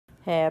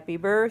Happy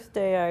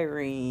birthday,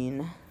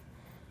 Irene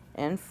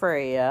and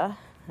Freya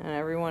and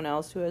everyone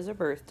else who has a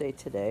birthday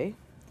today.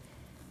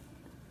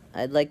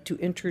 I'd like to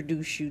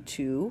introduce you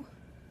to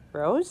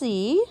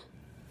Rosie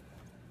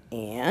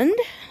and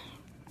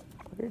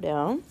put her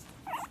down.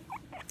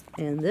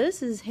 And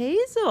this is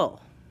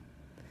Hazel.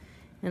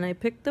 And I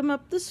picked them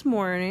up this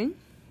morning.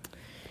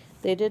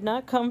 They did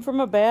not come from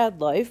a bad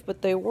life,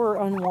 but they were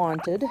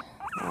unwanted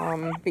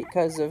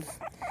because of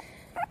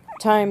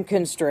time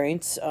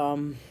constraints.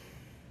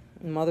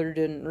 Mother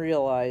didn't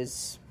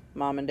realize,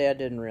 Mom and Dad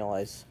didn't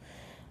realize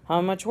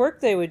how much work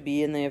they would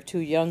be, and they have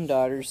two young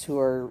daughters who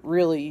are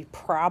really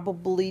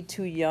probably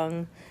too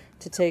young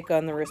to take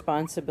on the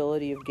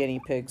responsibility of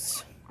guinea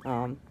pigs.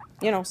 You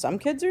know, some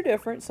kids are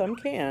different, some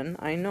can,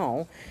 I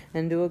know,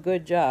 and do a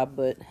good job,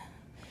 but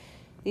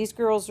these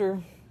girls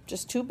are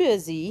just too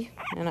busy,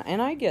 and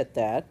I get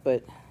that,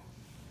 but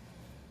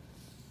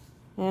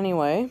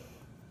anyway,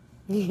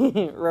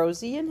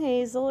 Rosie and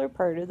Hazel are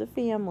part of the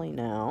family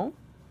now.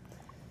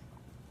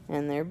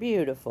 And they're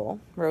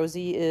beautiful.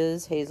 Rosie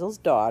is Hazel's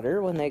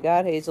daughter. When they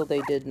got Hazel, they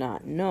did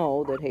not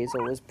know that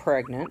Hazel was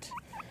pregnant.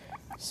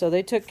 So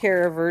they took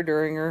care of her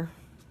during her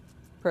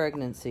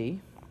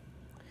pregnancy.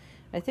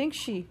 I think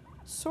she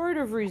sort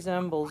of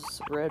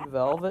resembles Red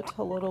Velvet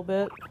a little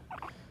bit.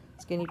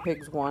 Skinny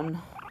Pigs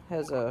 1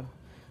 has a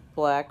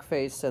black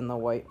face and the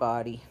white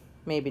body.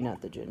 Maybe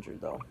not the ginger,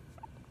 though.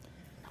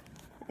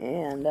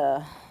 And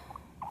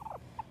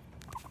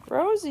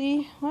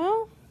Rosie,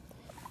 well,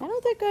 I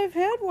don't think I've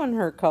had one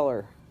her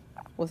color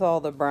with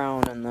all the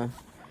brown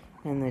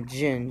and the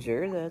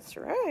ginger. That's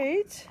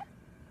right.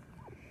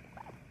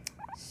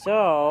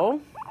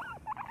 So,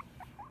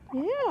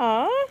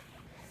 yeah.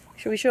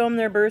 Should we show them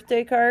their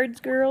birthday cards,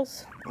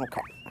 girls?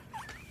 Okay.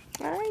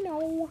 I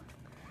know.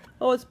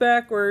 Oh, it's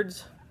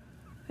backwards.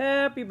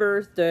 Happy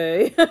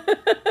birthday.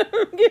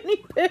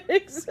 Guinea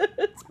pigs.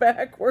 It's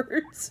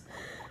backwards.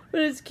 But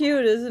it's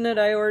cute, isn't it?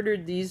 I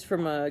ordered these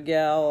from a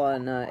gal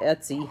on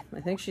Etsy. I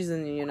think she's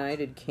in the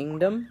United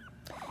Kingdom.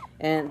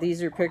 And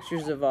these are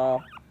pictures of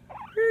all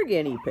her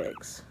guinea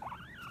pigs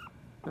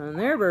on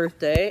their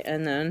birthday.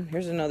 And then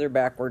here's another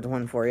backwards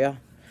one for you.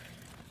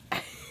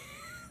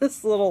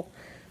 This little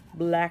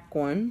black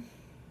one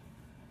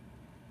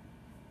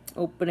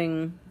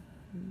opening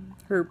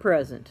her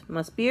present.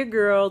 Must be a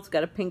girl. It's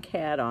got a pink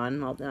hat on.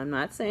 Well, I'm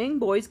not saying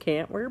boys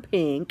can't wear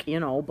pink,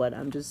 you know, but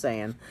I'm just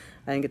saying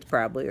I think it's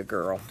probably a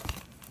girl.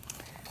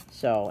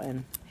 So,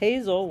 and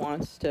Hazel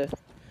wants to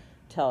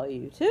tell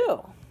you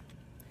too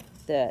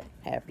that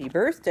happy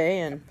birthday,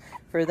 and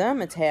for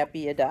them it's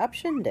happy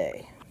adoption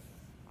day.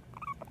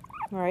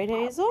 Right,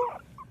 Hazel?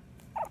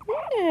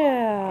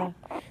 Yeah.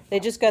 They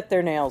just got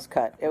their nails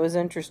cut. It was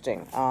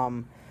interesting.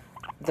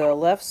 The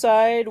left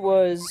side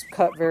was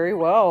cut very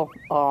well.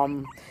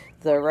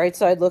 The right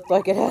side looked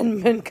like it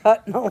hadn't been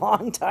cut in a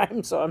long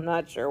time, so I'm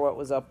not sure what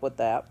was up with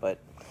that, but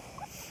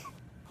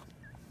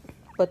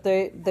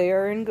they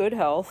are in good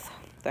health,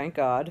 thank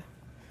God.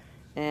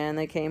 And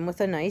they came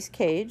with a nice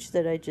cage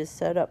that I just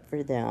set up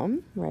for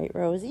them. Right,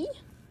 Rosie?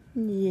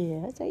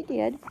 Yes, I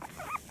did.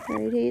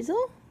 Right,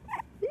 Hazel?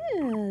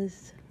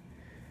 Yes.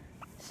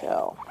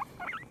 So,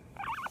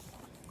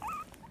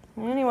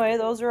 anyway,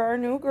 those are our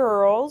new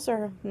girls,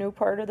 our new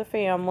part of the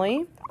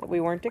family that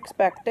we weren't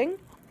expecting.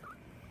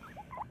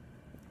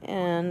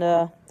 And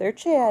they're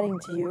chatting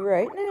to you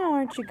right now,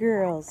 aren't you,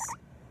 girls?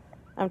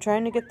 I'm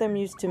trying to get them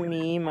used to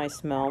me, my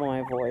smell,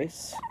 my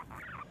voice.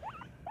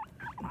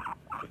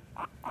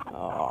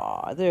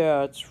 Aw,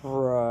 that's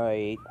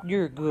right.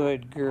 You're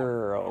good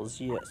girls.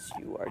 Yes,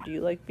 you are. Do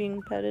you like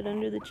being petted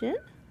under the chin?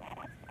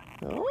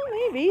 Oh,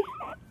 maybe.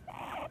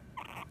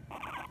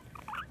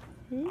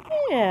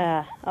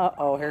 Yeah.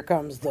 Uh-oh, here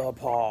comes the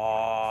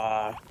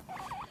paw.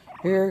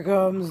 Here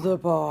comes the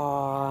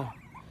paw.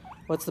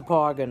 What's the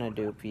paw gonna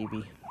do,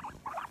 Phoebe?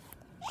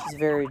 She's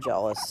very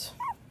jealous.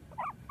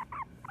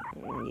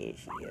 Yeah,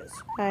 she is.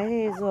 Hi,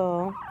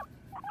 Hazel.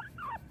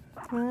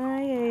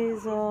 Hi,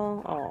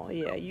 Hazel. Oh,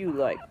 yeah, you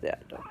like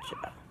that, don't you?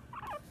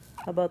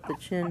 How about the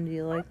chin? Do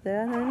you like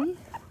that, honey?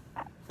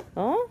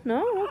 Oh,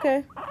 no?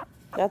 Okay.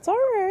 That's all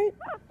right.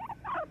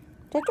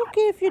 That's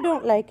okay if you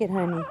don't like it,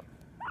 honey.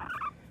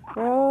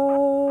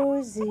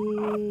 Rosie,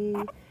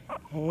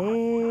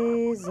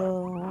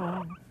 Hazel.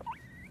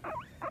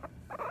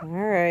 All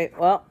right,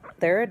 well,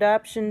 their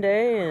adoption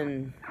day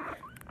and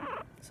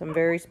some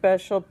very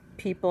special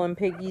people and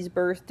piggies'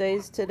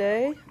 birthdays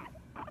today.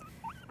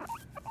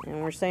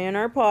 And we're saying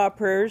our paw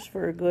prayers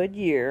for a good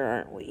year,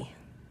 aren't we?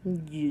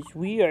 Yes,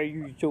 we are.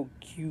 You're so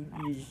cute.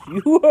 Yes,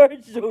 you are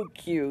so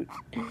cute.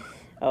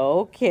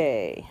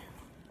 Okay.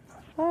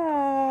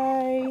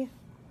 Bye.